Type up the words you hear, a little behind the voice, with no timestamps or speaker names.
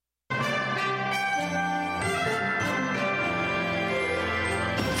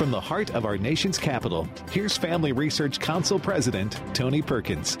From the heart of our nation's capital, here's Family Research Council President Tony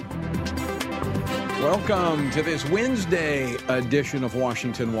Perkins. Welcome to this Wednesday edition of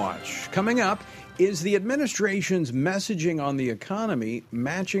Washington Watch. Coming up, is the administration's messaging on the economy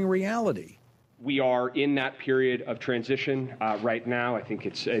matching reality? We are in that period of transition right now. I think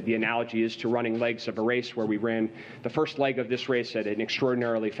it's the analogy is to running legs of a race where we ran the first leg of this race at an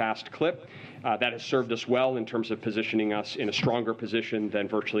extraordinarily fast clip. That has served us well in terms of positioning us in a stronger position than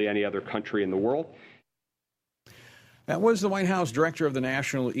virtually any other country in the world. That was the White House Director of the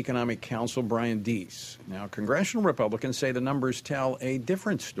National Economic Council, Brian Deese. Now, congressional Republicans say the numbers tell a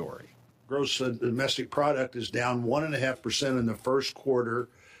different story. Gross domestic product is down 1.5% in the first quarter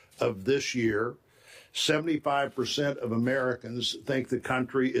of this year. 75% of Americans think the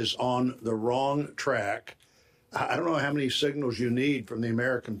country is on the wrong track. I don't know how many signals you need from the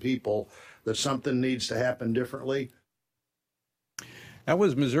American people that something needs to happen differently. That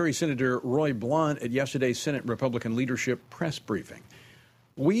was Missouri Senator Roy Blunt at yesterday's Senate Republican leadership press briefing.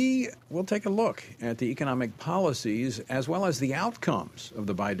 We will take a look at the economic policies as well as the outcomes of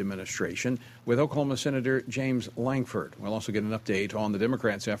the Biden administration with Oklahoma Senator James Lankford. We'll also get an update on the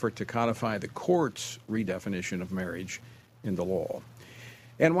Democrats' effort to codify the court's redefinition of marriage into law.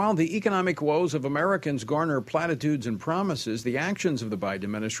 And while the economic woes of Americans garner platitudes and promises, the actions of the Biden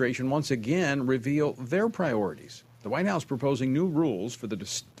administration once again reveal their priorities. The White House proposing new rules for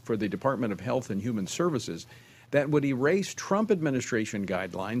the Department of Health and Human Services that would erase Trump administration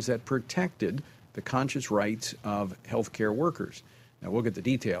guidelines that protected the conscious rights of healthcare workers. Now, we'll get the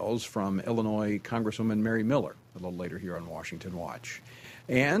details from Illinois Congresswoman Mary Miller a little later here on Washington Watch.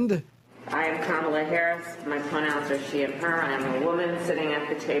 And I am Kamala Harris. My pronouns are she and her. I am a woman sitting at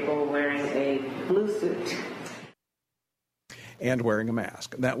the table wearing a blue suit. And wearing a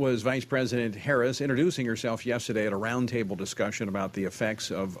mask. That was Vice President Harris introducing herself yesterday at a roundtable discussion about the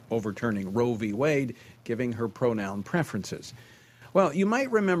effects of overturning Roe v. Wade, giving her pronoun preferences. Well, you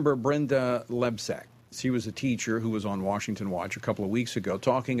might remember Brenda Lebsack. She was a teacher who was on Washington Watch a couple of weeks ago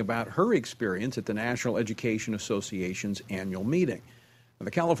talking about her experience at the National Education Association's annual meeting. The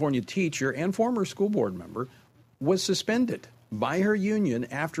California teacher and former school board member was suspended by her union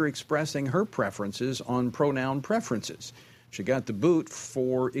after expressing her preferences on pronoun preferences. She got the boot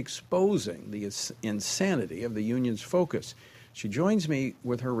for exposing the insanity of the union's focus. She joins me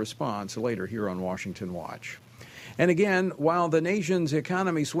with her response later here on Washington Watch. And again, while the nation's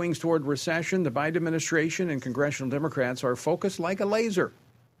economy swings toward recession, the Biden administration and congressional Democrats are focused like a laser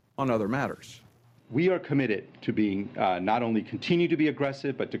on other matters. We are committed to being not only continue to be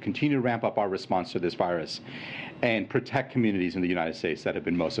aggressive, but to continue to ramp up our response to this virus and protect communities in the United States that have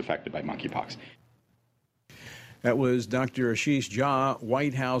been most affected by monkeypox. That was Dr. Ashish Jha,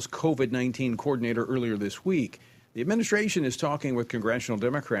 White House COVID-19 coordinator, earlier this week. The administration is talking with congressional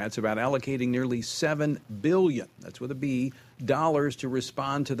Democrats about allocating nearly $7 billion, that's with a B, dollars to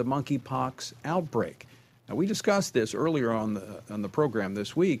respond to the monkeypox outbreak. Now, we discussed this earlier on the program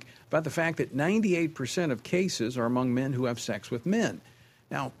this week about the fact that 98% of cases are among men who have sex with men.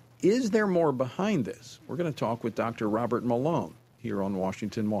 Now, is there more behind this? We're going to talk with Dr. Robert Malone here on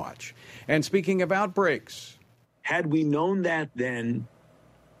Washington Watch. And speaking of outbreaks, had we known that then,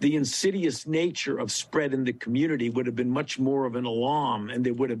 the insidious nature of spread in the community would have been much more of an alarm, and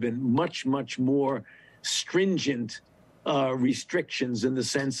there would have been much, much more stringent restrictions in the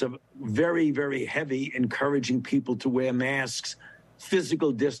sense of very, very heavy encouraging people to wear masks,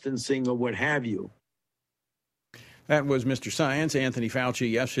 physical distancing, or what have you. That was Mr. Science, Anthony Fauci,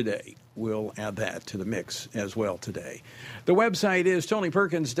 yesterday. We'll add that to the mix as well today. The website is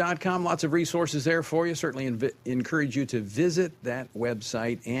tonyperkins.com. Lots of resources there for you. Certainly encourage you to visit that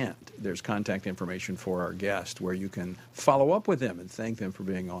website. And there's contact information for our guest where you can follow up with them and thank them for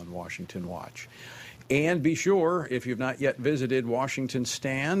being on Washington Watch. And be sure, if you've not yet visited Washington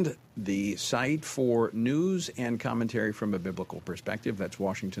Stand, the site for news and commentary from a biblical perspective, that's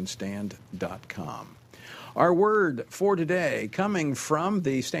washingtonstand.com. Our word for today, coming from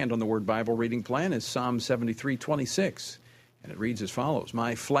the Stand on the Word Bible reading plan, is Psalm 73:26. And it reads as follows: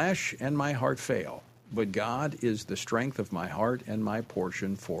 My flesh and my heart fail, but God is the strength of my heart and my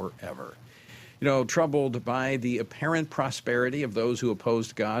portion forever. You know, troubled by the apparent prosperity of those who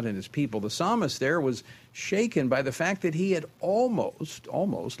opposed God and his people, the psalmist there was shaken by the fact that he had almost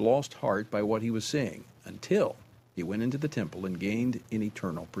lost heart by what he was seeing until he went into the temple and gained an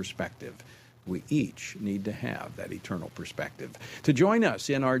eternal perspective. We each need to have that eternal perspective. To join us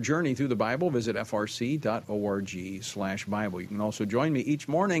in our journey through the Bible, visit frc.org/Bible. You can also join me each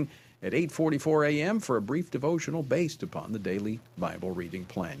morning at 8:44 a.m. for a brief devotional based upon the daily Bible reading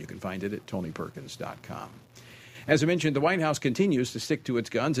plan. You can find it at tonyperkins.com. As I mentioned, the White House continues to stick to its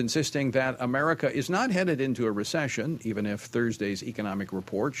guns, insisting that America is not headed into a recession, even if Thursday's economic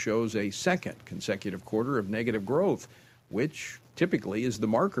report shows a second consecutive quarter of negative growth, which typically is the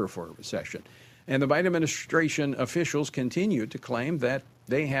marker for a recession. And the Biden administration officials continue to claim that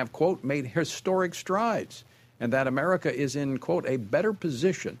they have, quote, made historic strides, and that America is in, quote, a better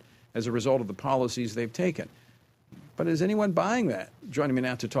position as a result of the policies they've taken. But is anyone buying that? Joining me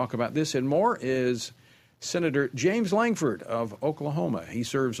now to talk about this and more is Senator James Lankford of Oklahoma. He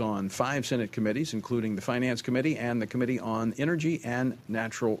serves on 5 Senate committees, including the Finance Committee and the Committee on Energy and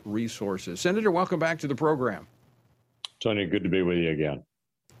Natural Resources. Senator, welcome back to the program. Tony, good to be with you again.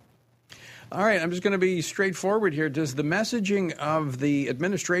 All right, I'm just going to be straightforward here. Does the messaging of the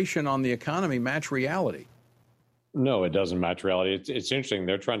administration on the economy match reality? No, it doesn't match reality. It's interesting.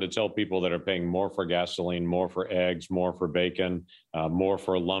 They're trying to tell people that are paying more for gasoline, more for eggs, more for bacon, more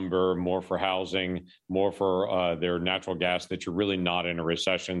for lumber, more for housing, more for their natural gas, that you're really not in a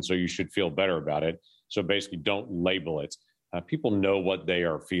recession, so you should feel better about it. So basically, don't label it. People know what they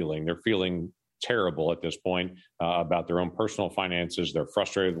are feeling. They're feeling terrible at this point about their own personal finances. They're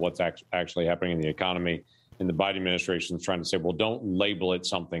frustrated with what's actually happening in the economy. And the Biden administration is trying to say, well, don't label it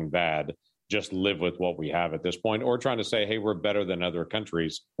something bad. Just live with what we have at this point, or trying to say, hey, we're better than other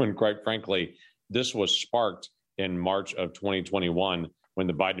countries, when quite frankly, this was sparked in March of 2021 when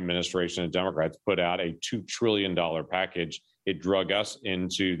the Biden administration and Democrats put out a $2 trillion package. It drug us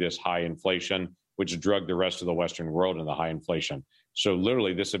into this high inflation, which drug the rest of the Western world into high inflation. So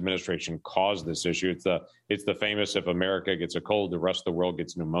literally, this administration caused this issue. It's the famous, if America gets a cold, the rest of the world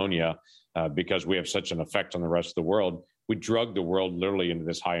gets pneumonia, because we have such an effect on the rest of the world. We drug the world literally into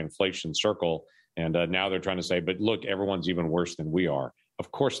this high inflation circle. And now they're trying to say, but look, everyone's even worse than we are.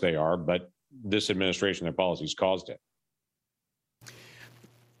 Of course they are, but this administration, their policies caused it.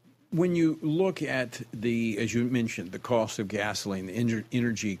 When you look at the, as you mentioned, the cost of gasoline, the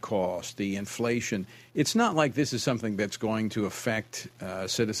energy cost, the inflation, it's not like this is something that's going to affect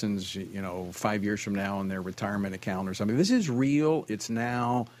citizens, 5 years from now in their retirement account or something. This is real. It's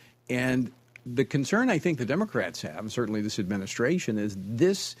now. And the concern I think the Democrats have, and certainly this administration, is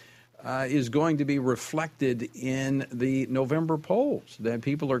this is going to be reflected in the November polls, that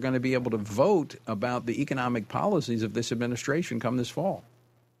people are going to be able to vote about the economic policies of this administration come this fall.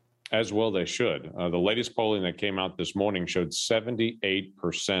 As well they should. The latest polling that came out this morning showed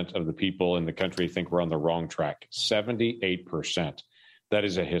 78% of the people in the country think we're on the wrong track. 78%. That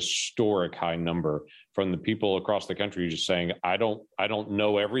is a historic high number from the people across the country just saying, I don't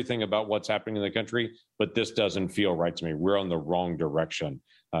know everything about what's happening in the country, but this doesn't feel right to me. We're on the wrong direction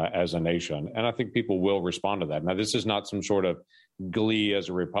as a nation. And I think people will respond to that. Now, this is not some sort of glee as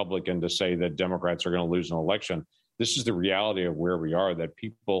a Republican to say that Democrats are going to lose an election. This is the reality of where we are, that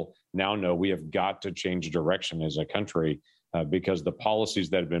people now know we have got to change direction as a country because the policies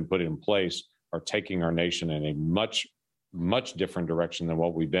that have been put in place are taking our nation in a much different direction than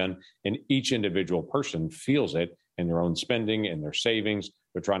what we've been. And each individual person feels it in their own spending and their savings.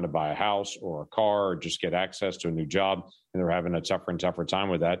 They're trying to buy a house or a car or just get access to a new job, and they're having a tougher and tougher time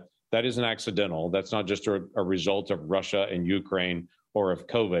with that. That isn't accidental. That's not just a result of Russia and Ukraine or of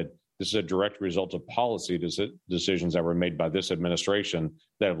COVID. This is a direct result of policy decisions that were made by this administration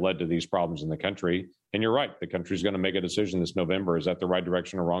that have led to these problems in the country. And you're right, the country's going to make a decision this November. Is that the right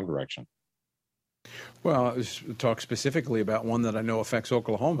direction or wrong direction? Well, I was talk specifically about one that I know affects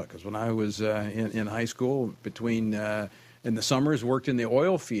Oklahoma, because when I was in high school, between in the summers, worked in the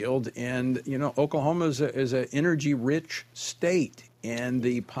oil field, and Oklahoma is an energy-rich state, and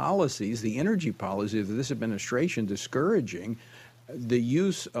the energy policies of this administration discouraging the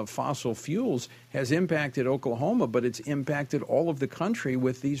use of fossil fuels has impacted Oklahoma, but it's impacted all of the country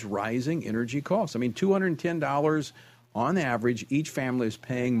with these rising energy costs. I mean, $210 on average, each family is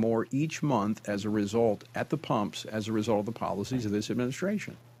paying more each month as a result at the pumps as a result of the policies of this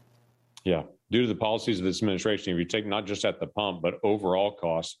administration. Yeah. Due to the policies of this administration, if you take not just at the pump, but overall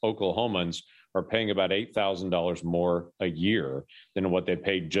costs, Oklahomans are paying about $8,000 more a year than what they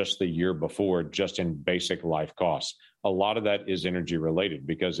paid just the year before, just in basic life costs. A lot of that is energy related,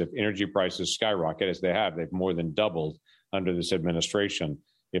 because if energy prices skyrocket, as they've more than doubled under this administration.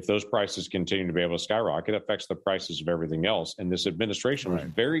 If those prices continue to be able to skyrocket, it affects the prices of everything else. And this administration was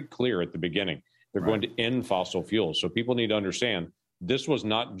very clear at the beginning. They're going to end fossil fuels. So people need to understand this was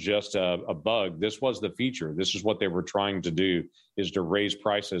not just a bug. This was the feature. This is what they were trying to do, is to raise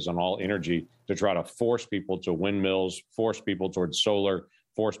prices on all energy to try to force people to windmills, force people towards solar,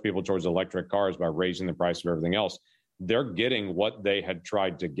 force people towards electric cars by raising the price of everything else. They're getting what they had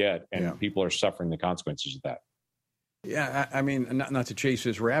tried to get, and people are suffering the consequences of that. Yeah, I mean, not to chase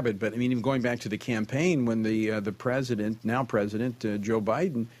this rabbit, but I mean, even going back to the campaign when the president, now President Joe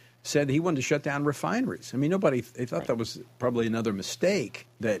Biden, said he wanted to shut down refineries. I mean, they thought that was probably another mistake,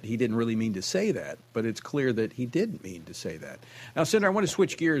 that he didn't really mean to say that, but it's clear that he did mean to say that. Now, Senator, I want to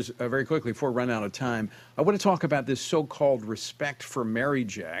switch gears very quickly before we run out of time. I want to talk about this so-called Respect for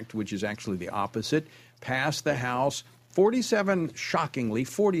Marriage Act, which is actually the opposite, passed the House. 47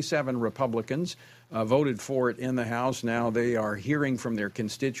 Republicans voted for it in the House. Now they are hearing from their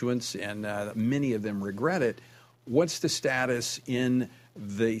constituents, and many of them regret it. What's the status in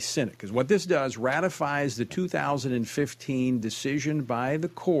the Senate? Because what this does ratifies the 2015 decision by the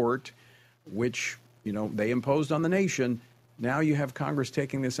court, which, they imposed on the nation. Now you have Congress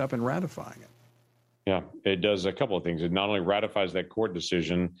taking this up and ratifying it. Yeah, it does a couple of things. It not only ratifies that court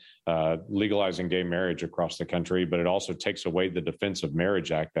decision legalizing gay marriage across the country, but it also takes away the Defense of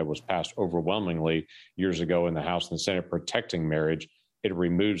Marriage Act that was passed overwhelmingly years ago in the House and the Senate protecting marriage. It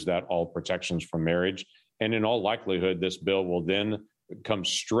removes all protections from marriage. And in all likelihood, this bill will then come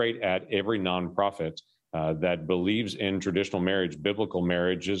straight at every nonprofit that believes in traditional marriage, biblical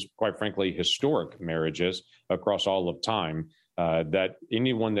marriages, quite frankly, historic marriages across all of time. That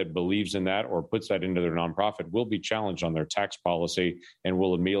anyone that believes in that or puts that into their nonprofit will be challenged on their tax policy and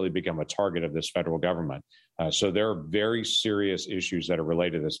will immediately become a target of this federal government. So there are very serious issues that are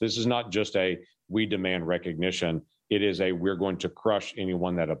related to this. This is not just we demand recognition. It is we're going to crush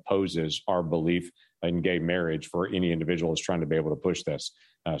anyone that opposes our belief in gay marriage for any individual who's trying to be able to push this.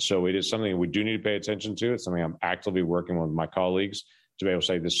 So it is something we do need to pay attention to. It's something I'm actively working with my colleagues to be able to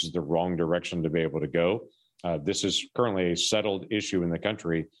say this is the wrong direction to be able to go. This is currently a settled issue in the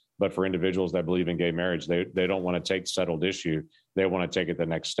country, but for individuals that believe in gay marriage, they don't want to take settled issue. They want to take it the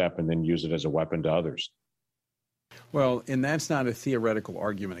next step and then use it as a weapon to others. Well, and that's not a theoretical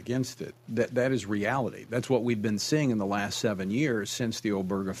argument against it. That is reality. That's what we've been seeing in the last 7 years since the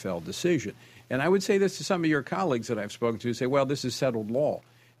Obergefell decision. And I would say this to some of your colleagues that I've spoken to who say, well, this is settled law.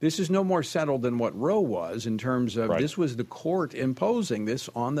 This is no more settled than what Roe was in terms of This was the court imposing this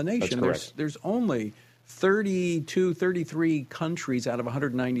on the nation. There's only 33 countries out of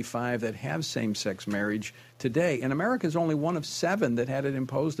 195 that have same-sex marriage today. And America is only one of 7 that had it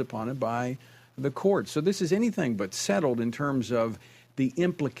imposed upon it by the court. So this is anything but settled in terms of the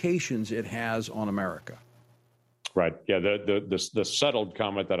implications it has on America. Right. Yeah. The settled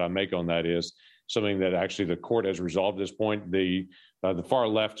comment that I make on that is something that actually the court has resolved at this point. The far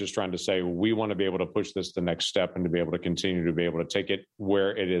left is trying to say we want to be able to push this the next step and to be able to continue to be able to take it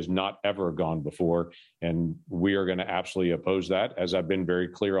where it has not ever gone before. And we are going to absolutely oppose that, as I've been very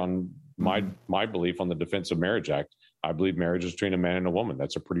clear on my belief on the Defense of Marriage Act. I believe marriage is between a man and a woman.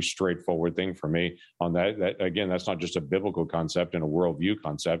 That's a pretty straightforward thing for me on that. Again, that's not just a biblical concept and a worldview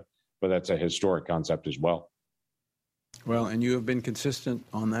concept, but that's a historic concept as well. Well, and you have been consistent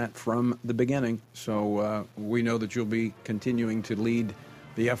on that from the beginning. So we know that you'll be continuing to lead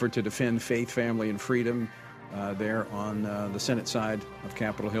the effort to defend faith, family, and freedom there on the Senate side of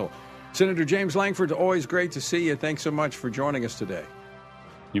Capitol Hill. Senator James Lankford, always great to see you. Thanks so much for joining us today.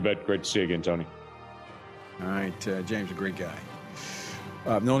 You bet. Great to see you again, Tony. All right. James, a great guy.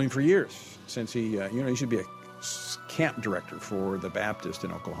 I've known him for years, since he should be a camp director for the Baptist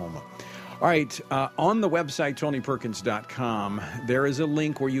in Oklahoma. All right, on the website, TonyPerkins.com, there is a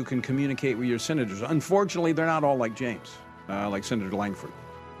link where you can communicate with your senators. Unfortunately, they're not all like James, like Senator Lankford.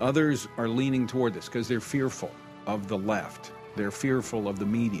 Others are leaning toward this because they're fearful of the left. They're fearful of the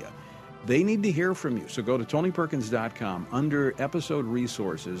media. They need to hear from you. So go to TonyPerkins.com. Under episode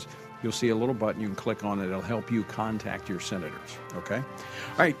resources, you'll see a little button. You can click on it. It'll help you contact your senators, okay?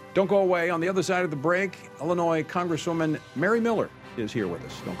 All right, don't go away. On the other side of the break, Illinois Congresswoman Mary Miller is here with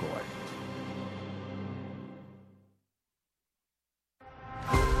us. Don't go away.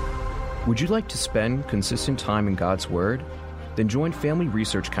 Would you like to spend consistent time in God's Word? Then join Family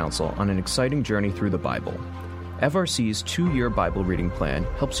Research Council on an exciting journey through the Bible. FRC's 2-year Bible reading plan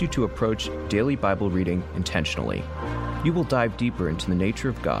helps you to approach daily Bible reading intentionally. You will dive deeper into the nature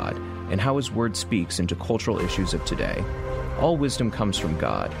of God and how His Word speaks into cultural issues of today. All wisdom comes from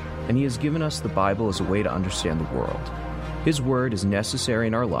God, and He has given us the Bible as a way to understand the world. His Word is necessary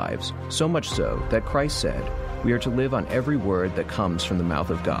in our lives, so much so that Christ said, we are to live on every word that comes from the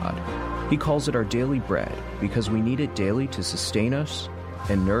mouth of God. He calls it our daily bread because we need it daily to sustain us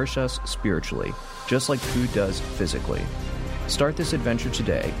and nourish us spiritually, just like food does physically. Start this adventure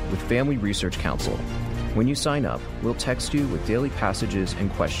today with Family Research Council. When you sign up, we'll text you with daily passages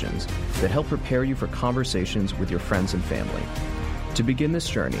and questions that help prepare you for conversations with your friends and family. To begin this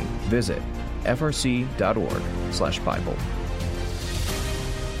journey, visit frc.org/Bible.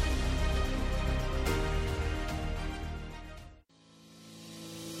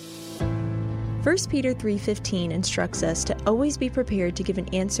 1 Peter 3:15 instructs us to always be prepared to give an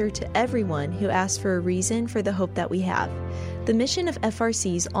answer to everyone who asks for a reason for the hope that we have. The mission of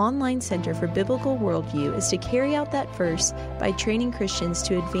FRC's online Center for Biblical Worldview is to carry out that verse by training Christians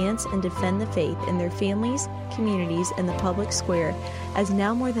to advance and defend the faith in their families, communities, and the public square, as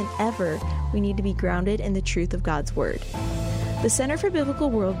now more than ever, we need to be grounded in the truth of God's Word. The Center for Biblical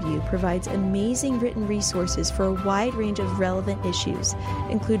Worldview provides amazing written resources for a wide range of relevant issues,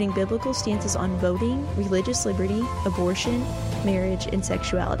 including biblical stances on voting, religious liberty, abortion, marriage, and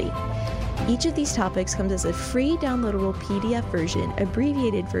sexuality. Each of these topics comes as a free downloadable PDF version,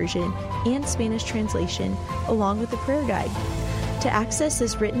 abbreviated version, and Spanish translation, along with a prayer guide. To access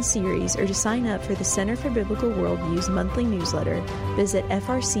this written series or to sign up for the Center for Biblical Worldview's monthly newsletter, visit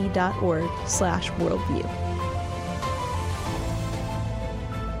frc.org/worldview.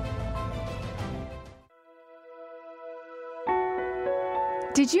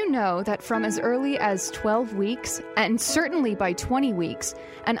 Did you know that from as early as 12 weeks, and certainly by 20 weeks,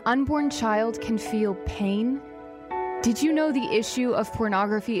 an unborn child can feel pain? Did you know the issue of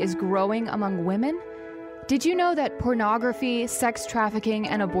pornography is growing among women? Did you know that pornography, sex trafficking,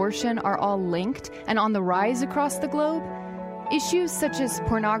 and abortion are all linked and on the rise across the globe? Issues such as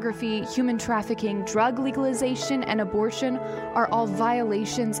pornography, human trafficking, drug legalization, and abortion are all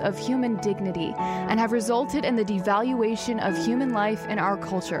violations of human dignity and have resulted in the devaluation of human life in our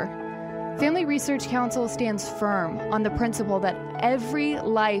culture. Family Research Council stands firm on the principle that every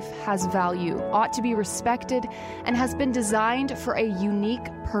life has value, ought to be respected, and has been designed for a unique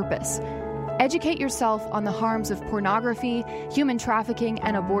purpose. Educate yourself on the harms of pornography, human trafficking,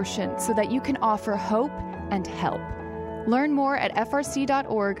 and abortion so that you can offer hope and help. Learn more at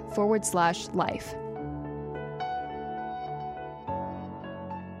frc.org/life.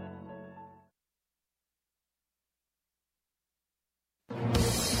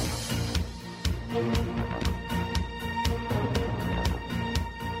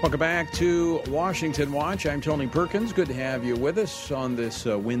 Welcome back to Washington Watch. I'm Tony Perkins. Good to have you with us on this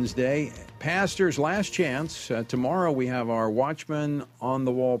Wednesday. Pastor's Last Chance. Tomorrow we have our Watchman on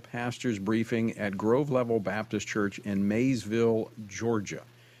the Wall Pastors Briefing at Grove Level Baptist Church in Maysville, Georgia.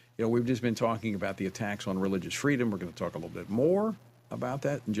 You know, we've just been talking about the attacks on religious freedom. We're going to talk a little bit more about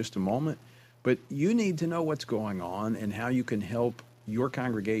that in just a moment. But you need to know what's going on and how you can help your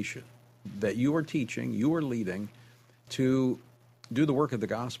congregation that you are teaching, you are leading, to do the work of the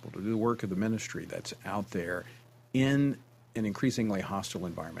gospel, to do the work of the ministry that's out there in an increasingly hostile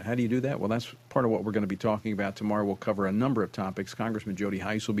environment. How do you do that? Well, that's part of what we're going to be talking about tomorrow. We'll cover a number of topics. Congressman Jody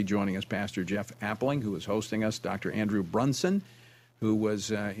Hice will be joining us, Pastor Jeff Appling, who is hosting us, Dr. Andrew Brunson, who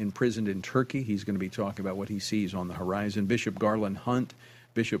was imprisoned in Turkey. He's going to be talking about what he sees on the horizon. Bishop Garland Hunt,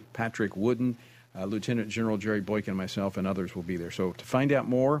 Bishop Patrick Wooden, Lieutenant General Jerry Boykin, myself, and others will be there. So to find out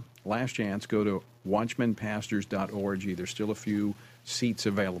more, last chance, go to watchmanpastors.org. There's still a few seats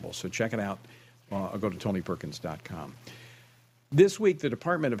available, so check it out. I'll go to tonyperkins.com. This week, the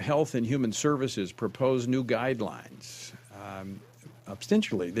Department of Health and Human Services proposed new guidelines.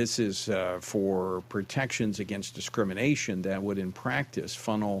 Ostensibly, this is for protections against discrimination that would, in practice,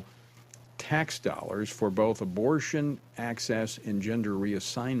 funnel tax dollars for both abortion access and gender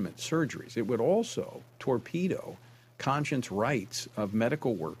reassignment surgeries. It would also torpedo conscience rights of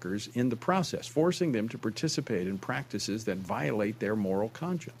medical workers in the process, forcing them to participate in practices that violate their moral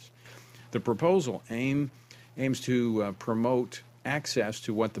conscience. The proposal aims to promote access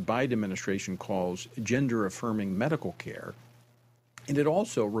to what the Biden administration calls gender-affirming medical care, and it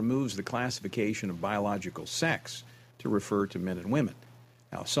also removes the classification of biological sex to refer to men and women.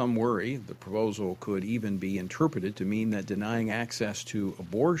 Now, some worry the proposal could even be interpreted to mean that denying access to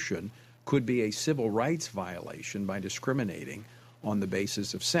abortion could be a civil rights violation by discriminating on the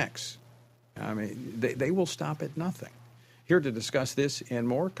basis of sex. I mean, they will stop at nothing. Here to discuss this and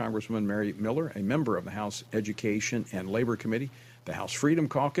more, Congresswoman Mary Miller, a member of the House Education and Labor Committee, the House Freedom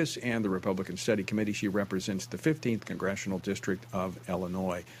Caucus, and the Republican Study Committee. She represents the 15th Congressional District of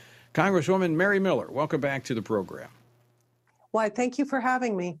Illinois. Congresswoman Mary Miller, welcome back to the program. Why, thank you for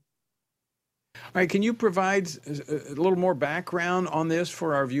having me. All right, can you provide a little more background on this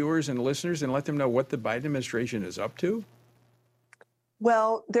for our viewers and listeners and let them know what the Biden administration is up to?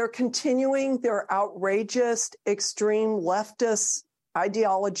 Well, they're continuing their outrageous, extreme leftist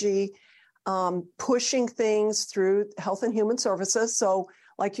ideology, pushing things through Health and Human Services. So,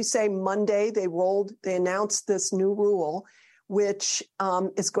 like you say, Monday they announced this new rule, which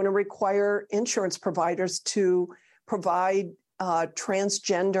is going to require insurance providers to provide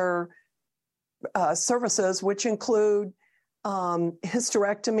transgender services, which include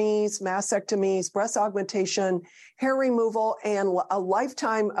hysterectomies, mastectomies, breast augmentation, hair removal, and a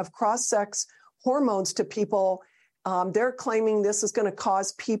lifetime of cross-sex hormones to people. They're claiming this is going to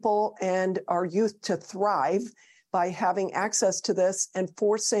cause people and our youth to thrive by having access to this and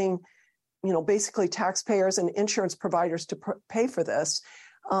forcing, basically taxpayers and insurance providers to pay for this.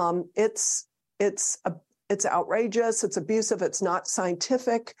 It's outrageous. It's abusive. It's not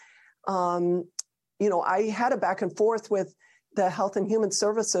scientific. I had a back and forth with the Health and Human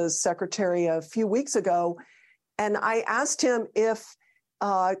Services Secretary a few weeks ago, and I asked him if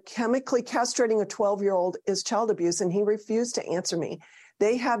chemically castrating a 12-year-old is child abuse, and he refused to answer me.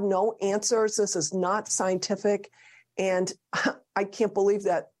 They have no answers. This is not scientific, and I can't believe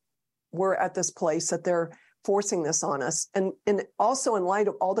that we're at this place that they're forcing this on us. And also in light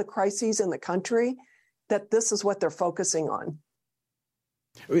of all the crises in the country, that this is what they're focusing on.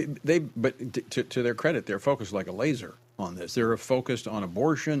 But to their credit, they're focused like a laser on this. They're focused on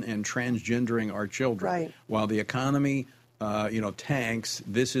abortion and transgendering our children. Right. While the economy, tanks,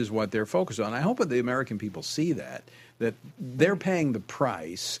 this is what they're focused on. I hope that the American people see that they're paying the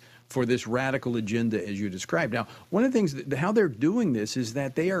price for this radical agenda as you described. Now, one of the things, how they're doing this is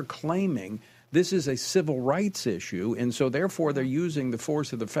that they are claiming this is a civil rights issue, and so therefore they're using the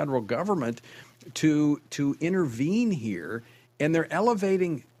force of the federal government to intervene here, and they're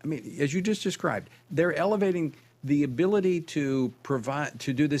elevating, as you just described, they're elevating the ability to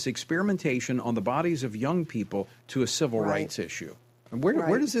do this experimentation on the bodies of young people to a civil rights issue. And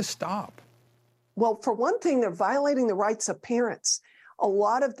where does this stop? Well, for one thing, they're violating the rights of parents. A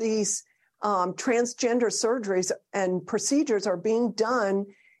lot of these transgender surgeries and procedures are being done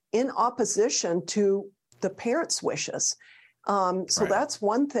in opposition to the parents' wishes. So that's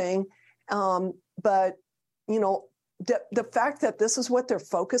one thing. But, the fact that this is what they're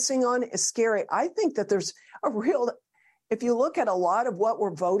focusing on is scary. I think that there's if you look at a lot of what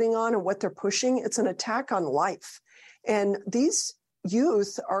we're voting on and what they're pushing, it's an attack on life. And these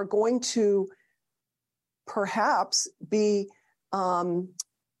youth are going to perhaps be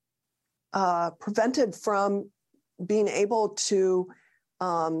prevented from being able to,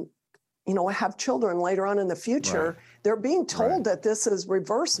 have children later on in the future. Right. They're being told that this is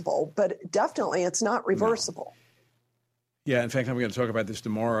reversible, but definitely it's not reversible. No. Yeah, in fact, I'm going to talk about this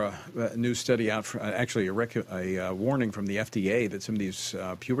tomorrow. A new study out, a warning from the FDA that some of these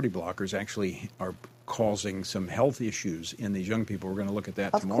puberty blockers actually are causing some health issues in these young people. We're going to look at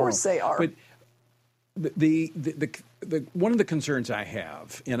that tomorrow. Of course they are. But the one of the concerns I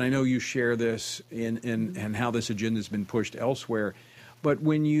have, and I know you share this and how this agenda has been pushed elsewhere, but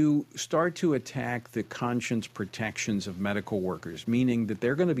when you start to attack the conscience protections of medical workers, meaning that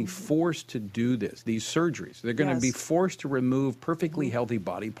they're going to be forced to do these surgeries, they're going to be forced to remove perfectly healthy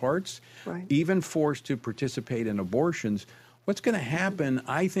body parts, even forced to participate in abortions, what's going to happen,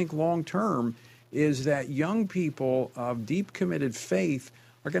 I think, long term, is that young people of deep committed faith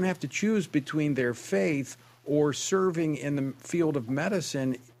are going to have to choose between their faith or serving in the field of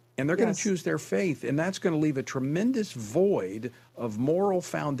medicine, and they're going to choose their faith, and that's going to leave a tremendous void of moral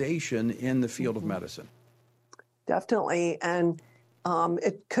foundation in the field of medicine. Definitely, and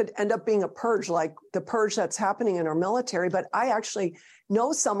it could end up being a purge, like the purge that's happening in our military. But I actually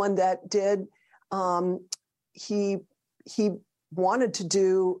know someone that did, he wanted to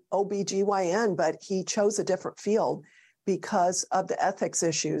do OBGYN, but he chose a different field because of the ethics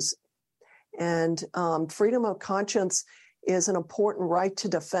issues. And freedom of conscience is an important right to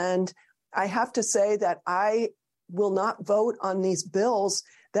defend. I have to say that I will not vote on these bills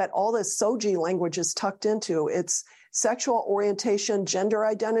that all this SOGI language is tucked into. It's sexual orientation, gender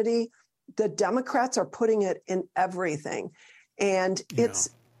identity. The Democrats are putting it in everything. And it's,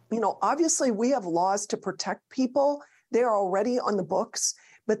 obviously we have laws to protect people. They're already on the books.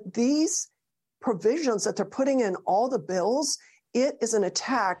 But these provisions that they're putting in all the bills, it is an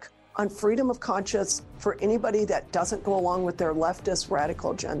attack on freedom of conscience for anybody that doesn't go along with their leftist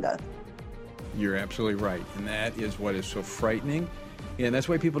radical agenda. You're absolutely right. And that is what is so frightening. And that's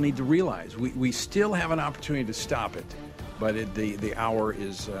why people need to realize we still have an opportunity to stop it. But the hour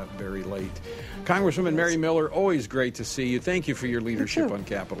is very late. Congresswoman Mary Miller, always great to see you. Thank you for your leadership on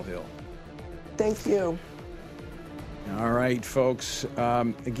Capitol Hill. Thank you. All right, folks.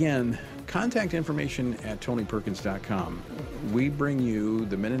 Again, contact information at TonyPerkins.com. We bring you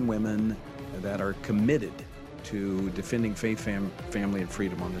the men and women that are committed to defending faith, family, and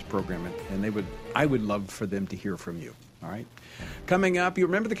freedom on this program, and I would love for them to hear from you. All right. Coming up, you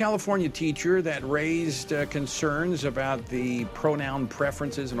remember the California teacher that raised concerns about the pronoun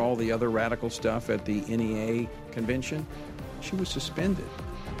preferences and all the other radical stuff at the NEA convention? She was suspended.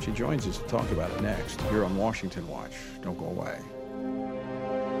 She joins us to talk about it next here on Washington Watch. Don't go away.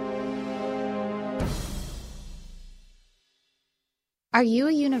 Are you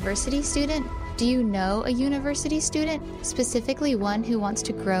a university student? Do you know a university student, specifically one who wants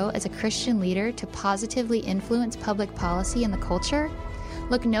to grow as a Christian leader to positively influence public policy and the culture?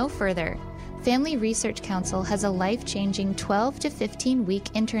 Look no further. Family Research Council has a life-changing 12 to 15-week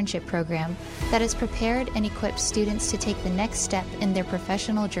internship program that has prepared and equipped students to take the next step in their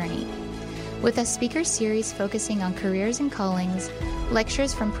professional journey. With a speaker series focusing on careers and callings,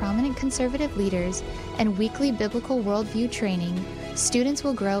 lectures from prominent conservative leaders, and weekly biblical worldview training, students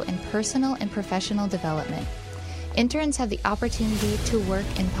will grow in personal and professional development. Interns have the opportunity to work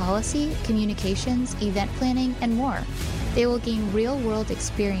in policy, communications, event planning, and more. They will gain real-world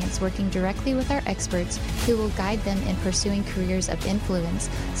experience working directly with our experts who will guide them in pursuing careers of influence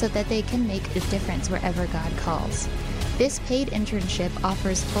so that they can make a difference wherever God calls. This paid internship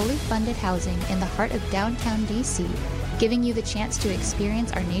offers fully funded housing in the heart of downtown D.C., giving you the chance to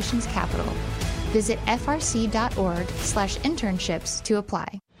experience our nation's capital. Visit frc.org/internships to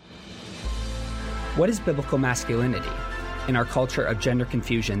apply. What is biblical masculinity? In our culture of gender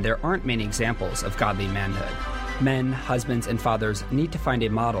confusion, there aren't many examples of godly manhood. Men, husbands, and fathers need to find a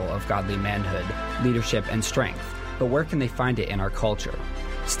model of godly manhood, leadership, and strength. But where can they find it in our culture?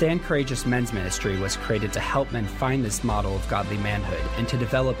 Stand Courageous Men's Ministry was created to help men find this model of godly manhood and to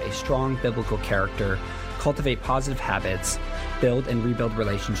develop a strong biblical character, cultivate positive habits, build and rebuild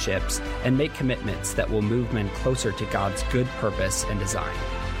relationships, and make commitments that will move men closer to God's good purpose and design.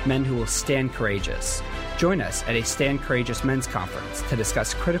 Men who will stand courageous. Join us at a Stand Courageous Men's Conference to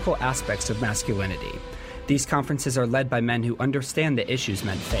discuss critical aspects of masculinity. These conferences are led by men who understand the issues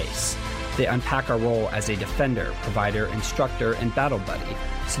men face. They unpack our role as a defender, provider, instructor, and battle buddy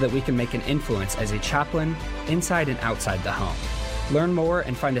so that we can make an influence as a chaplain inside and outside the home. Learn more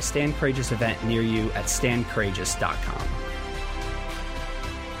and find a Stand Courageous event near you at standcourageous.com.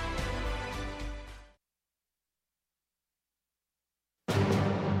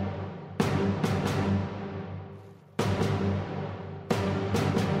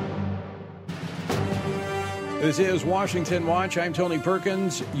 This is Washington Watch. I'm Tony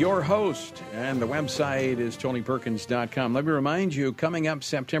Perkins, your host, and the website is tonyperkins.com. Let me remind you, coming up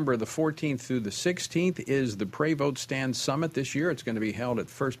September the 14th through the 16th is the Pray Vote Stand Summit this year. It's going to be held at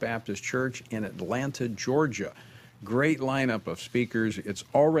First Baptist Church in Atlanta, Georgia. Great lineup of speakers. It's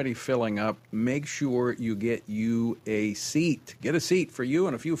already filling up. Make sure you get you a seat. Get a seat for you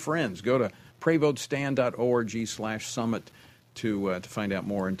and a few friends. Go to prayvotestand.org/summit to find out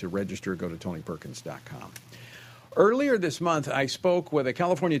more and to register. Go to tonyperkins.com. Earlier this month, I spoke with a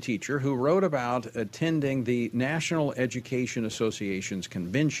California teacher who wrote about attending the National Education Association's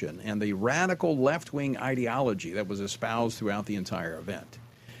convention and the radical left-wing ideology that was espoused throughout the entire event.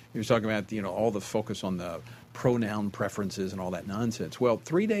 He was talking about, all the focus on the pronoun preferences and all that nonsense. Well,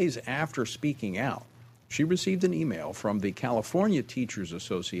 3 days after speaking out, she received an email from the California Teachers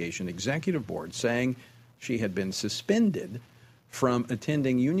Association Executive Board saying she had been suspended from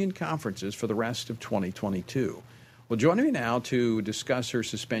attending union conferences for the rest of 2022. Well, joining me now to discuss her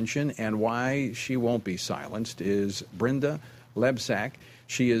suspension and why she won't be silenced is Brenda Lebsack.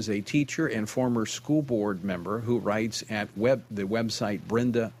 She is a teacher and former school board member who writes at the website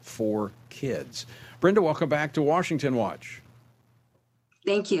Brenda for Kids. Brenda, welcome back to Washington Watch.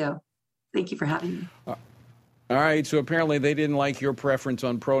 Thank you. Thank you for having me. All right, so apparently they didn't like your preference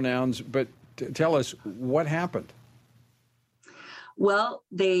on pronouns, but tell us what happened. Well,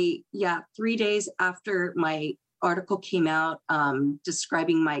 3 days after my article came out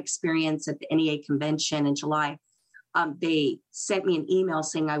describing my experience at the NEA convention in July, they sent me an email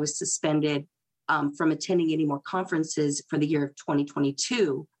saying I was suspended from attending any more conferences for the year of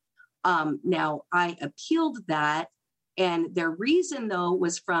 2022. Now, I appealed that, and their reason, though,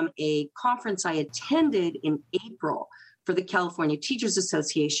 was from a conference I attended in April for the California Teachers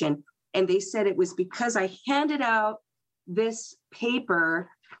Association, and they said it was because I handed out this paper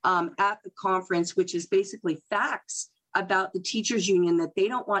at the conference, which is basically facts about the teachers union that they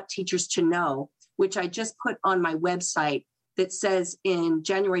don't want teachers to know, which I just put on my website, that says in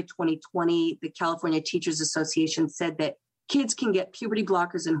January 2020, the California Teachers Association said that kids can get puberty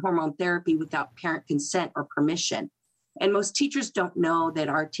blockers and hormone therapy without parent consent or permission. And most teachers don't know that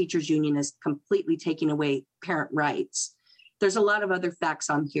our teachers union is completely taking away parent rights. There's a lot of other facts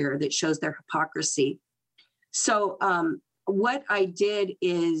on here that shows their hypocrisy. So what I did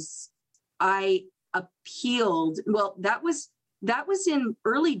is I appealed. Well, that was in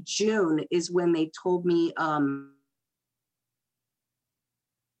early June is when they told me from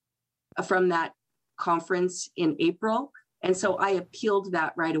that conference in April. And so I appealed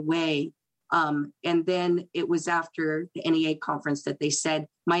that right away. And then it was after the NEA conference that they said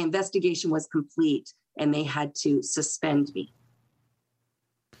my investigation was complete and they had to suspend me.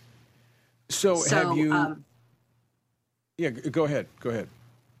 So have you... yeah, go ahead.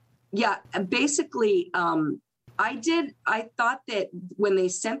 Yeah, basically, I thought that when they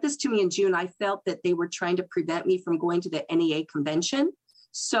sent this to me in June, I felt that they were trying to prevent me from going to the NEA convention.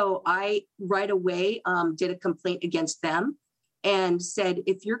 So I right away did a complaint against them and said,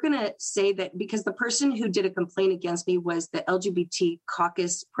 if you're going to say that, because the person who did a complaint against me was the LGBT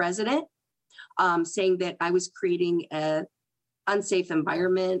caucus president, saying that I was creating an unsafe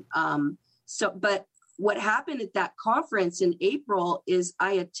environment. But what happened at that conference in April is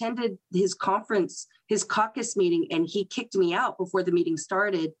I attended his caucus meeting, and he kicked me out before the meeting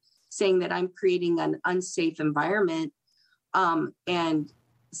started, saying that I'm creating an unsafe environment. And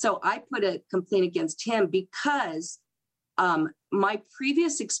so I put a complaint against him because my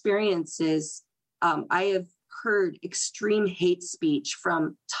previous experiences, I have heard extreme hate speech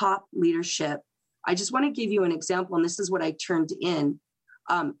from top leadership. I just want to give you an example, and this is what I turned in,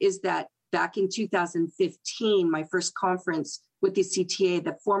 is that back in 2015, my first conference with the CTA,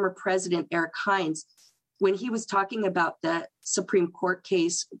 the former president, Eric Hines, when he was talking about the Supreme Court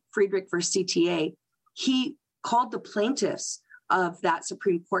case, Friedrich versus CTA, he called the plaintiffs of that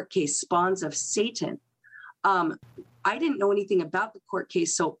Supreme Court case spawns of Satan. I didn't know anything about the court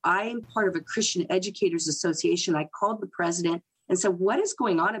case, so I'm part of a Christian Educators Association. I called the president and said, what is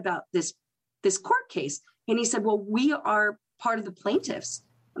going on about this court case? And he said, well, we are part of the plaintiffs.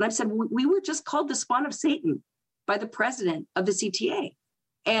 And I said, we were just called the spawn of Satan by the president of the CTA.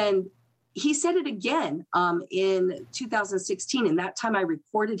 And he said it again in 2016. And that time I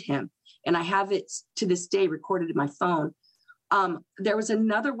recorded him, and I have it to this day recorded in my phone. There was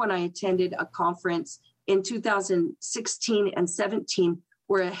another one I attended, a conference in 2016 and 17,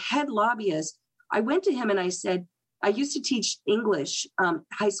 where a head lobbyist, I went to him and I said, I used to teach English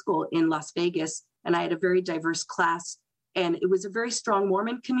high school in Las Vegas, and I had a very diverse class. And it was a very strong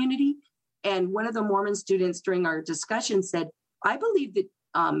Mormon community. And one of the Mormon students during our discussion said, I believe that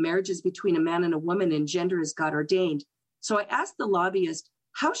marriage is between a man and a woman and gender is God ordained. So I asked the lobbyist,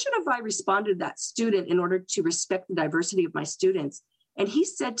 how should have I responded to that student in order to respect the diversity of my students? And he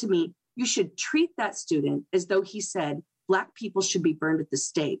said to me, you should treat that student as though he said, Black people should be burned at the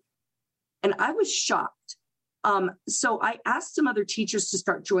stake. And I was shocked. So I asked some other teachers to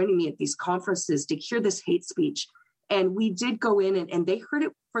start joining me at these conferences to hear this hate speech. And we did go in and they heard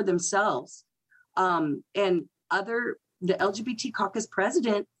it for themselves. And the LGBT caucus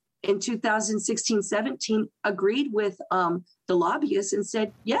president in 2016-17 agreed with the lobbyists and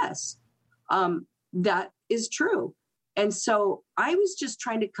said, yes, that is true. And so I was just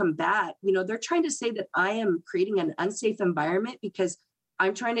trying to combat, they're trying to say that I am creating an unsafe environment because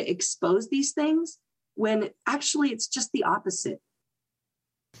I'm trying to expose these things, when actually it's just the opposite.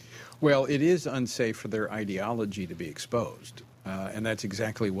 Well, it is unsafe for their ideology to be exposed. And that's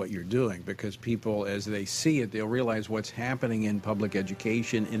exactly what you're doing, because people, as they see it, they'll realize what's happening in public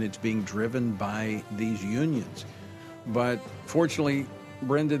education, and it's being driven by these unions. But fortunately,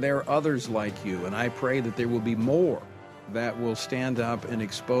 Brenda, there are others like you, and I pray that there will be more that will stand up and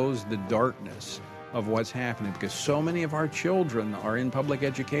expose the darkness of what's happening, because so many of our children are in public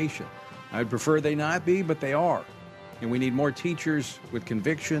education. I'd prefer they not be, but they are. And we need more teachers with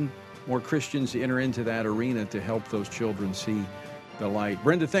conviction, more Christians to enter into that arena to help those children see the light.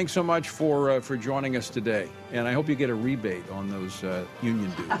 Brenda, thanks so much for joining us today. And I hope you get a rebate on those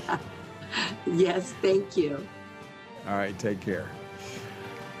union dues. Yes, thank you. All right, take care.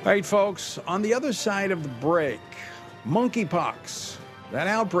 All right, folks, on the other side of the break, monkeypox. That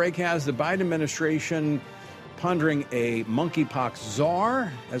outbreak has the Biden administration pondering a monkeypox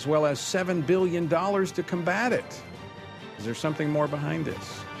czar, as well as $7 billion to combat it. Is there something more behind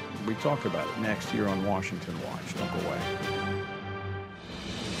this? We talk about it next here on Washington Watch. Don't go away.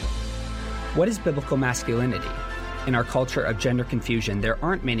 What is biblical masculinity? In our culture of gender confusion, there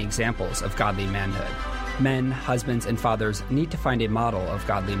aren't many examples of godly manhood. Men, husbands, and fathers need to find a model of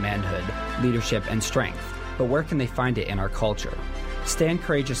godly manhood, leadership, and strength. But where can they find it in our culture? Stand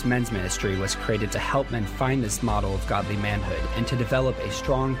Courageous Men's Ministry was created to help men find this model of godly manhood and to develop a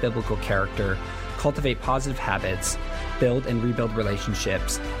strong biblical character, cultivate positive habits, build and rebuild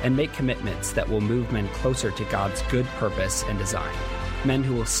relationships, and make commitments that will move men closer to God's good purpose and design. Men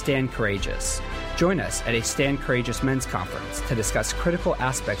who will stand courageous. Join us at a Stand Courageous Men's Conference to discuss critical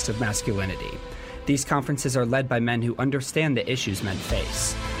aspects of masculinity. These conferences are led by men who understand the issues men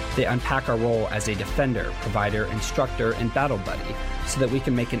face. They unpack our role as a defender, provider, instructor, and battle buddy so that we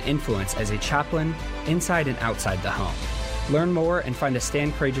can make an influence as a chaplain inside and outside the home. Learn more and find a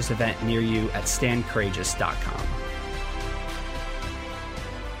Stand Courageous event near you at standcourageous.com.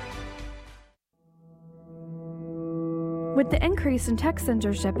 With the increase in tech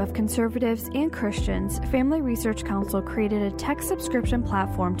censorship of conservatives and Christians, Family Research Council created a tech subscription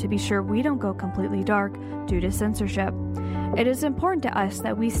platform to be sure we don't go completely dark due to censorship. It is important to us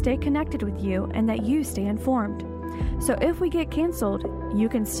that we stay connected with you and that you stay informed. So if we get canceled, you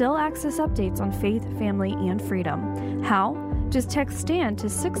can still access updates on faith, family, and freedom. How? Just text STAND to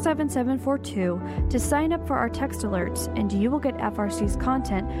 67742 to sign up for our text alerts, and you will get FRC's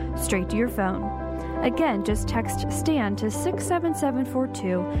content straight to your phone. Again, just text STAND to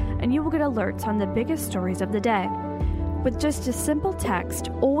 67742 and you will get alerts on the biggest stories of the day. With just a simple text,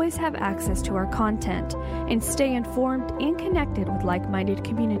 always have access to our content and stay informed and connected with like-minded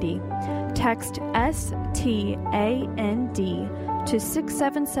community. Text STAND to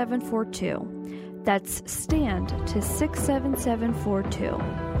 67742. That's STAND to 67742.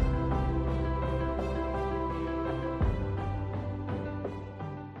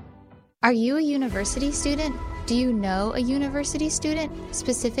 Are you a university student? Do you know a university student,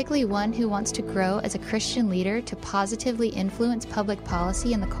 specifically one who wants to grow as a Christian leader to positively influence public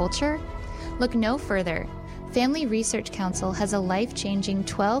policy and the culture? Look no further. Family Research Council has a life-changing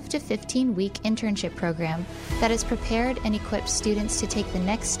 12 to 15-week internship program that has prepared and equipped students to take the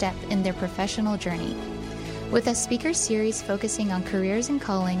next step in their professional journey. With a speaker series focusing on careers and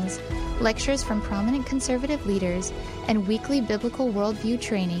callings, lectures from prominent conservative leaders, and weekly biblical worldview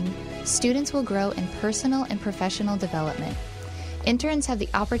training, students will grow in personal and professional development. Interns have the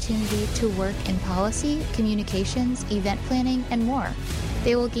opportunity to work in policy, communications, event planning, and more.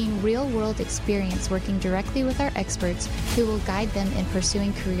 They will gain real-world experience working directly with our experts who will guide them in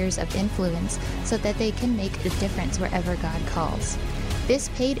pursuing careers of influence so that they can make a difference wherever God calls. This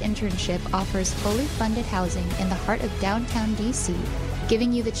paid internship offers fully funded housing in the heart of downtown D.C.,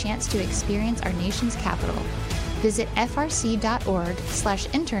 giving you the chance to experience our nation's capital. Visit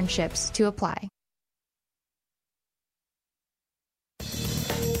frc.org/internships to apply.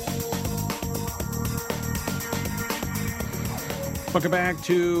 Welcome back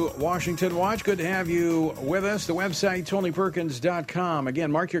to Washington Watch. Good to have you with us. The website, TonyPerkins.com.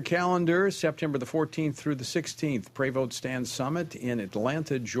 Again, mark your calendar, September the 14th through the 16th, Pray Vote Stand Summit in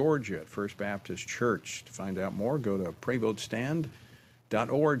Atlanta, Georgia, at First Baptist Church. To find out more, go to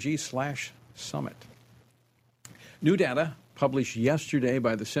prayvotestand.org/summit. New data published yesterday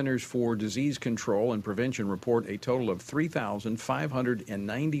by the Centers for Disease Control and Prevention report a total of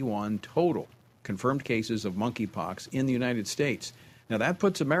 3,591 total confirmed cases of monkeypox in the United States. Now, that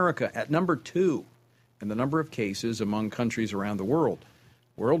puts America at number 2 in the number of cases among countries around the world.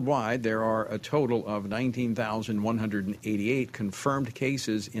 Worldwide, there are a total of 19,188 confirmed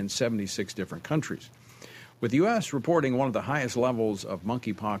cases in 76 different countries. With the U.S. reporting one of the highest levels of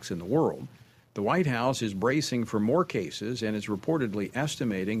monkeypox in the world, the White House is bracing for more cases and is reportedly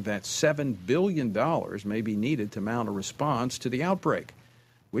estimating that $7 billion may be needed to mount a response to the outbreak,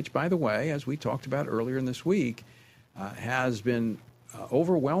 which, by the way, as we talked about earlier in this week, has been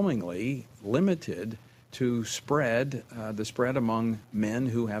overwhelmingly limited to the spread among men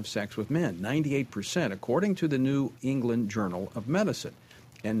who have sex with men. 98%, according to the New England Journal of Medicine.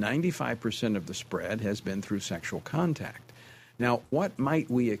 And 95% of the spread has been through sexual contact. Now, what might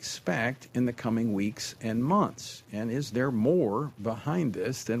we expect in the coming weeks and months? And is there more behind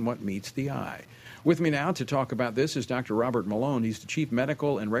this than what meets the eye? With me now to talk about this is Dr. Robert Malone. He's the Chief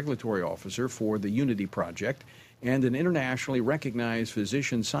Medical and Regulatory Officer for the Unity Project and an internationally recognized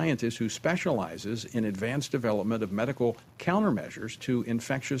physician scientist who specializes in advanced development of medical countermeasures to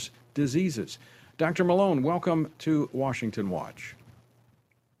infectious diseases. Dr. Malone, welcome to Washington Watch.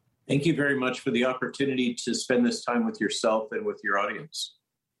 Thank you very much for the opportunity to spend this time with yourself and with your audience.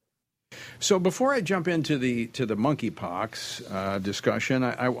 So before I jump into the monkeypox discussion,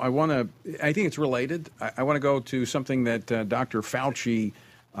 I think it's related. I want to go to something that Dr. Fauci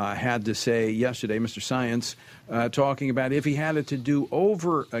had to say yesterday, Mr. Science, talking about if he had it to do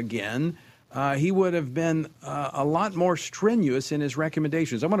over again, he would have been a lot more strenuous in his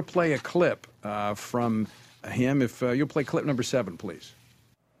recommendations. I want to play a clip from him. If you'll play clip number 7, please.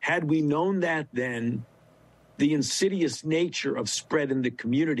 Had we known that then, the insidious nature of spread in the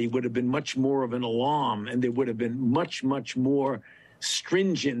community would have been much more of an alarm, and there would have been much, much more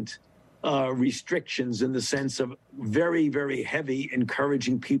stringent restrictions in the sense of very, very heavy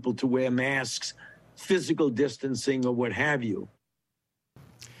encouraging people to wear masks, physical distancing, or what have you.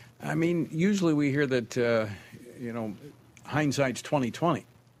 I mean, usually we hear that, hindsight's 20/20,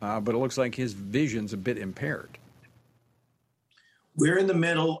 but it looks like his vision's a bit impaired. We're in the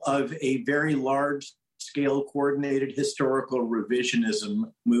middle of a very large-scale coordinated historical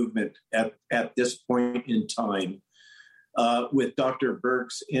revisionism movement at this point in time, with Dr.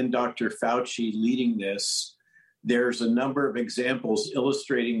 Birx and Dr. Fauci leading this. There's a number of examples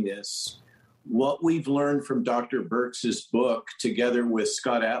illustrating this. What we've learned from Dr. Birx's book, together with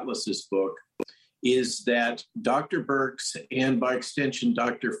Scott Atlas's book, is that Dr. Birx and by extension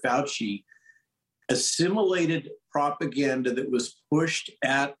Dr. Fauci assimilated propaganda that was pushed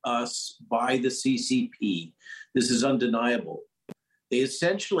at us by the CCP. This is undeniable. They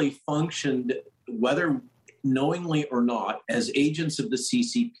essentially functioned, whether knowingly or not, as agents of the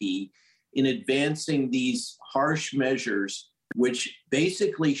CCP in advancing these harsh measures, which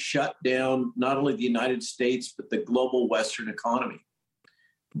basically shut down not only the United States, but the global Western economy.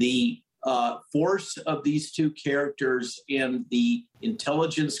 The force of these two characters and the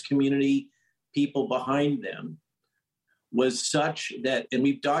intelligence community people behind them was such that, and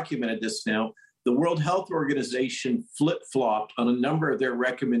we've documented this now, the World Health Organization flip-flopped on a number of their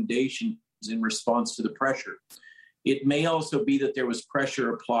recommendations in response to the pressure. It may also be that there was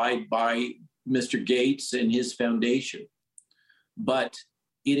pressure applied by Mr. Gates and his foundation, but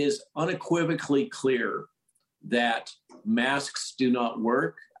it is unequivocally clear that masks do not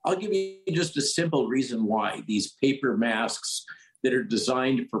work. I'll give you just a simple reason why. These paper masks that are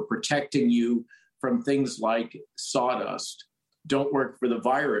designed for protecting you from things like sawdust don't work for the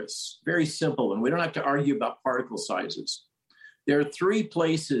virus. Very simple, and we don't have to argue about particle sizes. There are three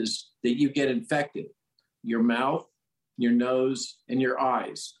places that you get infected: your mouth, your nose, and your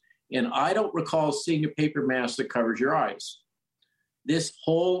eyes. And I don't recall seeing a paper mask that covers your eyes. This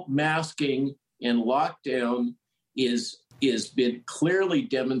whole masking and lockdown is been clearly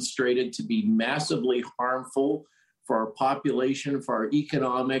demonstrated to be massively harmful for our population, for our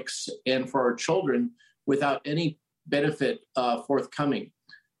economics, and for our children without any benefit forthcoming.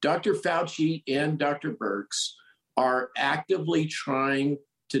 Dr. Fauci and Dr. Birx are actively trying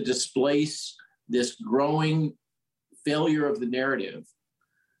to displace this growing failure of the narrative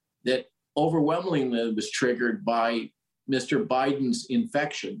that overwhelmingly was triggered by Mr. Biden's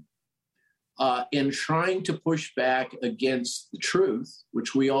infection, and trying to push back against the truth,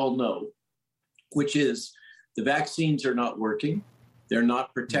 which we all know, which is the vaccines are not working. They're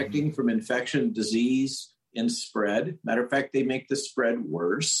not protecting from infection, disease, and spread. Matter of fact, they make the spread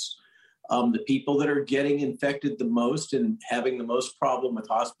worse. The people that are getting infected the most and having the most problem with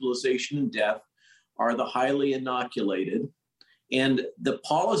hospitalization and death are the highly inoculated. And the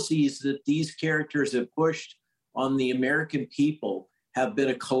policies that these characters have pushed on the American people have been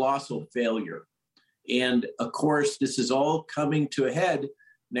a colossal failure. And of course, this is all coming to a head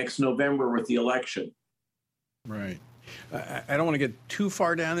next November with the election. Right. I don't want to get too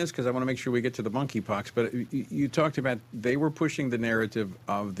far down this because I want to make sure we get to the monkeypox, but you talked about they were pushing the narrative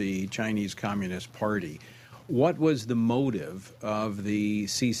of the Chinese Communist Party. What was the motive of the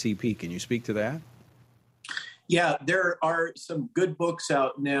CCP? Can you speak to that? Yeah, there are some good books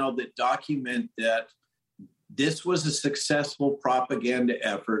out now that document that this was a successful propaganda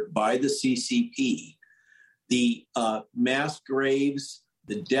effort by the CCP. The mass graves,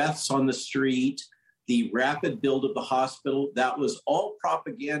 the deaths on the street, the rapid build of the hospital, that was all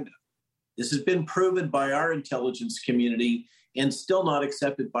propaganda. This has been proven by our intelligence community and still not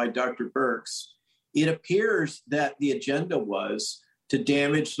accepted by Dr. Birx. It appears that the agenda was to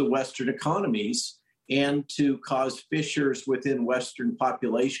damage the Western economies and to cause fissures within Western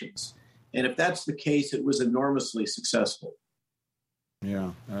populations. And if that's the case, it was enormously successful.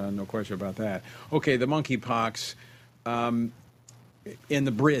 Yeah, no question about that. Okay, the monkeypox. In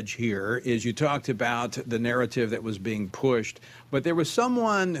the bridge here is you talked about the narrative that was being pushed, but there was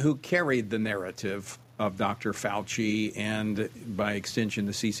someone who carried the narrative of Dr. Fauci and, by extension,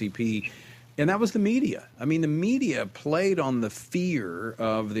 the CCP, and that was the media. I mean, the media played on the fear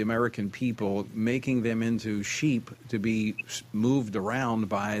of the American people, making them into sheep to be moved around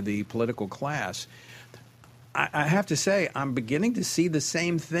by the political class. I have to say, I'm beginning to see the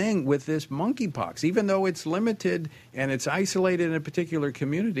same thing with this monkeypox. Even though it's limited and it's isolated in a particular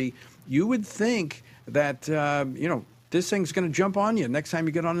community, you would think that, this thing's going to jump on you next time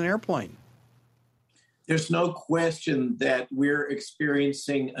you get on an airplane. There's no question that we're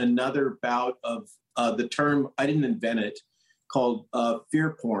experiencing another bout of the term, I didn't invent it, called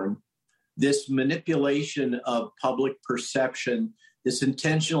fear porn. This manipulation of public perception, this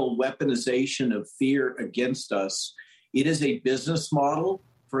intentional weaponization of fear against us. It is a business model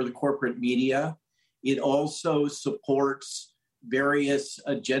for the corporate media. It also supports various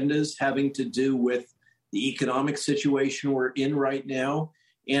agendas having to do with the economic situation we're in right now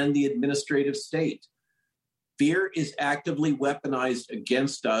and the administrative state. Fear is actively weaponized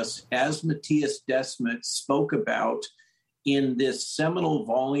against us, as Matthias Desmet spoke about in this seminal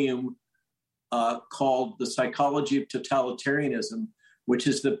volume called The Psychology of Totalitarianism, which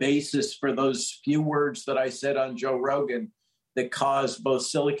is the basis for those few words that I said on Joe Rogan that caused both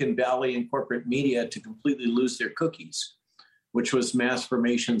Silicon Valley and corporate media to completely lose their cookies, which was mass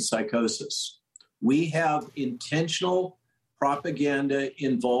formation psychosis. We have intentional propaganda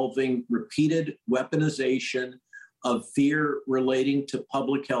involving repeated weaponization of fear relating to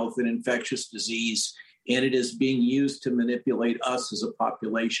public health and infectious disease, and it is being used to manipulate us as a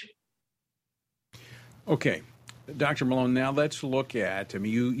population. Okay. Dr. Malone, now let's look at,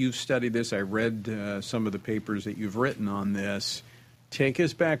 you've studied this. I read some of the papers that you've written on this. Take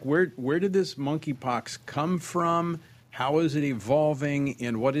us back. Where did this monkeypox come from? How is it evolving?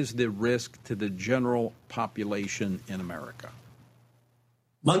 And what is the risk to the general population in America?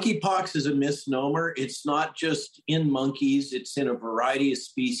 Monkeypox is a misnomer. It's not just in monkeys. It's in a variety of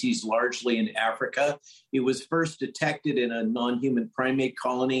species, largely in Africa. It was first detected in a non-human primate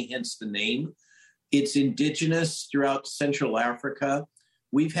colony, hence the name. It's indigenous throughout Central Africa.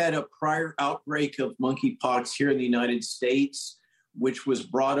 We've had a prior outbreak of monkeypox here in the United States, which was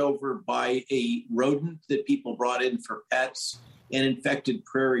brought over by a rodent that people brought in for pets and infected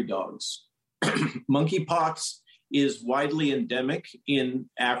prairie dogs. Monkeypox is widely endemic in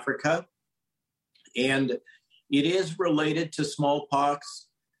Africa, and it is related to smallpox,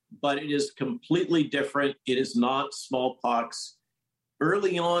 but it is completely different. It is not smallpox.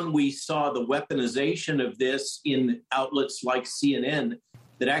 Early on, we saw the weaponization of this in outlets like CNN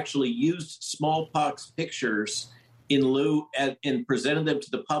that actually used smallpox pictures in lieu and presented them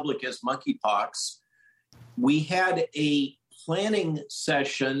to the public as monkeypox. We had a planning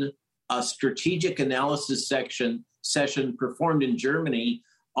session, a strategic analysis session performed in Germany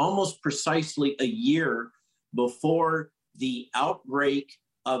almost precisely a year before the outbreak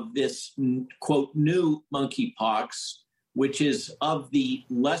of this, quote, new monkeypox, which is of the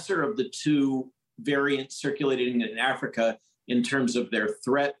lesser of the two variants circulating in Africa in terms of their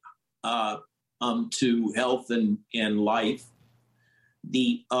threat to health and life.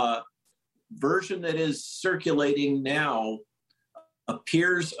 The version that is circulating now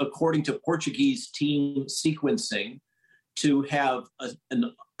appears, according to Portuguese team sequencing, to have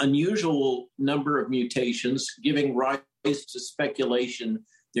an unusual number of mutations, giving rise to speculation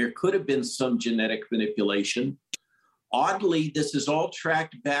there could have been some genetic manipulation. Oddly, this is all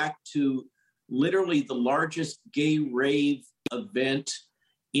tracked back to literally the largest gay rave event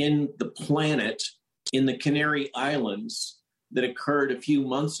in the planet in the Canary Islands that occurred a few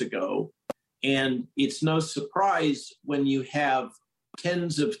months ago. And it's no surprise when you have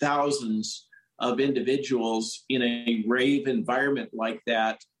tens of thousands of individuals in a rave environment like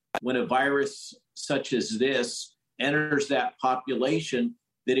that, when a virus such as this enters that population,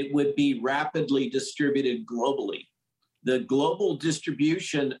 that it would be rapidly distributed globally. The global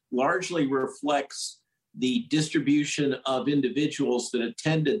distribution largely reflects the distribution of individuals that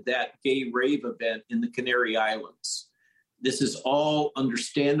attended that gay rave event in the Canary Islands. This is all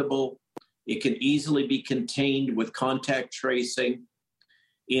understandable. It can easily be contained with contact tracing.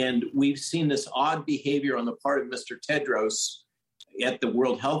 And we've seen this odd behavior on the part of Mr. Tedros at the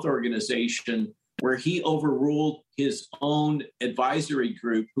World Health Organization, where he overruled his own advisory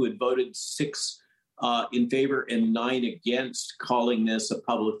group, who had voted 6 in favor and 9 against calling this a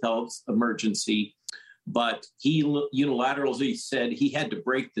public health emergency. But he unilaterally said he had to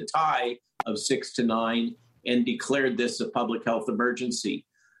break the tie of 6-9 and declared this a public health emergency.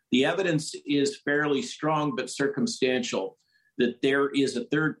 The evidence is fairly strong but circumstantial that there is a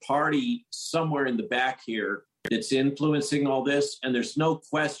third party somewhere in the back here that's influencing all this. And there's no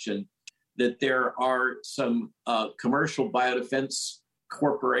question that there are some commercial biodefense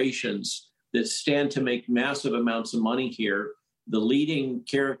corporations that stand to make massive amounts of money here. The leading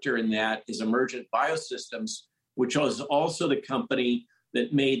character in that is Emergent Biosystems, which was also the company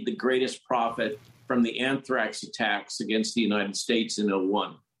that made the greatest profit from the anthrax attacks against the United States in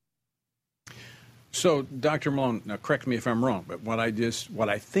 2001. So, Dr. Malone, now correct me if I'm wrong, but what I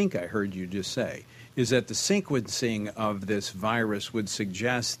think I heard you just say is that the sequencing of this virus would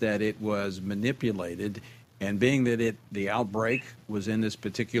suggest that it was manipulated, and being that the outbreak was in this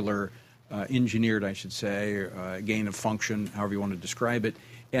particular engineered, I should say, gain of function, however you want to describe it,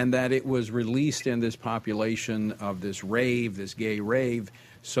 and that it was released in this population of this rave, this gay rave,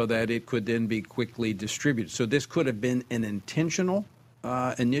 so that it could then be quickly distributed. So this could have been an intentional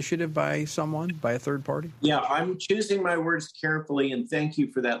initiative by someone, by a third party? Yeah, I'm choosing my words carefully, and thank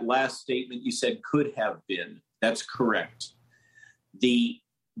you for that last statement. You said could have been. That's correct.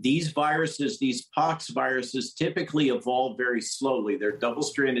 These viruses, these pox viruses, typically evolve very slowly. They're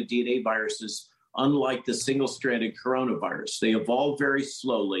double-stranded DNA viruses, unlike the single-stranded coronavirus. They evolve very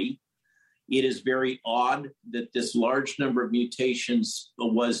slowly, It is very odd that this large number of mutations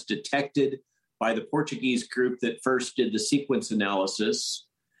was detected by the Portuguese group that first did the sequence analysis.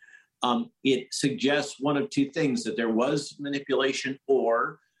 It suggests one of two things, that there was manipulation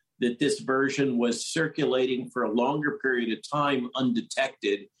or that this version was circulating for a longer period of time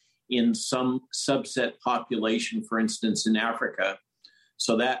undetected in some subset population, for instance, in Africa.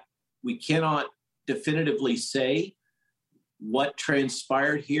 So that we cannot definitively say what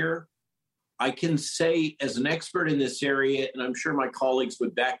transpired here. I can say, as an expert in this area, and I'm sure my colleagues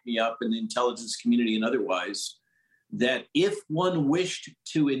would back me up in the intelligence community and otherwise, that if one wished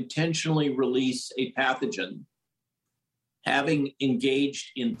to intentionally release a pathogen, having engaged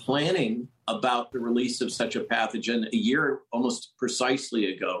in planning about the release of such a pathogen a year almost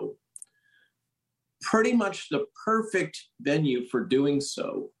precisely ago, pretty much the perfect venue for doing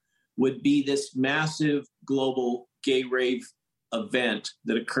so would be this massive global gay rave event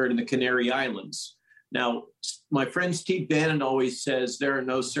that occurred in the Canary Islands. Now, my friend Steve Bannon always says there are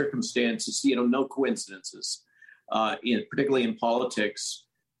no circumstances, no coincidences, particularly in politics.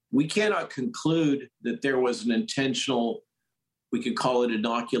 We cannot conclude that there was an intentional, we could call it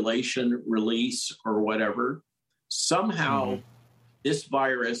inoculation, release, or whatever. Somehow, this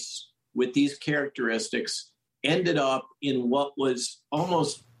virus with these characteristics ended up in what was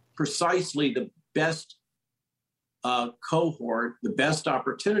almost precisely the best cohort, the best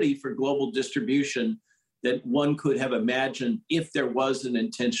opportunity for global distribution that one could have imagined if there was an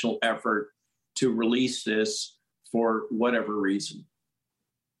intentional effort to release this for whatever reason.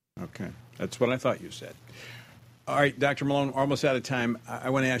 Okay, that's what I thought you said. All right, Dr. Malone, almost out of time. I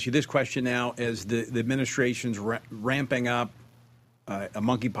want to ask you this question now as the administration's ramping up a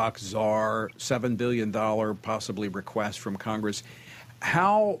monkeypox czar, $7 billion possibly request from Congress.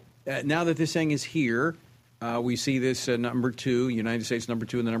 How, now that this thing is here, we see this number 2, United States number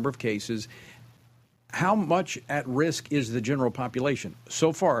 2 in the number of cases. How much at risk is the general population?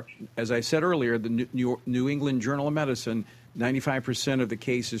 So far, as I said earlier, the New England Journal of Medicine, 95% of the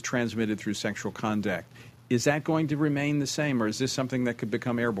cases transmitted through sexual contact. Is that going to remain the same, or is this something that could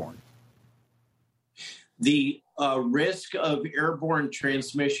become airborne? The risk of airborne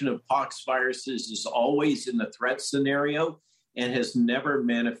transmission of pox viruses is always in the threat scenario and has never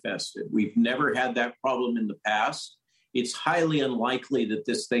manifested. We've never had that problem in the past. It's highly unlikely that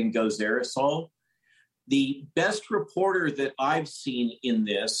this thing goes aerosol. The best reporter that I've seen in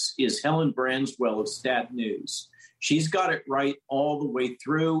this is Helen Branswell of Stat News. She's got it right all the way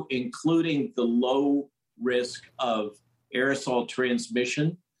through, including the low risk of aerosol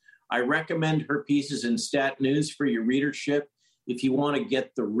transmission. I recommend her pieces in Stat News for your readership if you want to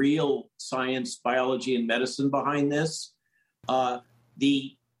get the real science, biology, and medicine behind this.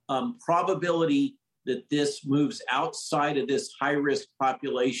 The probability that this moves outside of this high-risk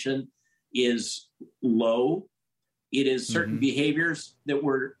population is low. It is certain behaviors that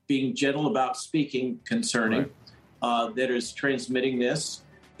we're being gentle about speaking concerning that is transmitting this.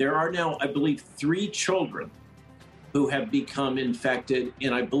 There are now, I believe, 3 children who have become infected,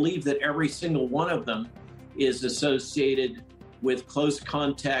 and I believe that every single one of them is associated with close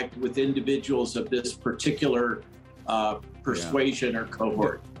contact with individuals of this particular persuasion or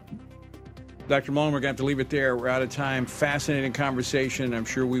cohort. Dr. Malone, we're going to have to leave it there. We're out of time. Fascinating conversation. I'm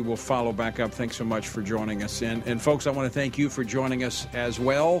sure we will follow back up. Thanks so much for joining us. And folks, I want to thank you for joining us as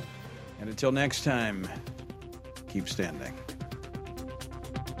well. And until next time, keep standing.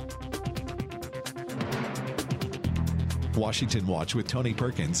 Washington Watch with Tony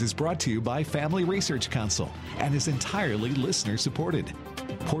Perkins is brought to you by Family Research Council and is entirely listener-supported.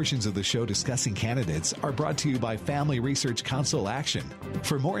 Portions of the show discussing candidates are brought to you by Family Research Council Action.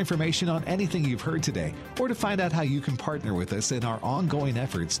 For more information on anything you've heard today, or to find out how you can partner with us in our ongoing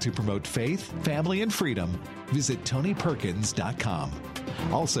efforts to promote faith, family, and freedom, visit TonyPerkins.com.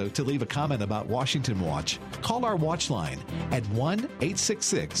 Also, to leave a comment about Washington Watch, call our watch line at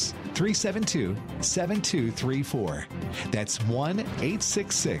 1-866-372-7234. That's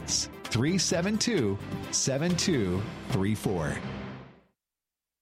 1-866-372-7234.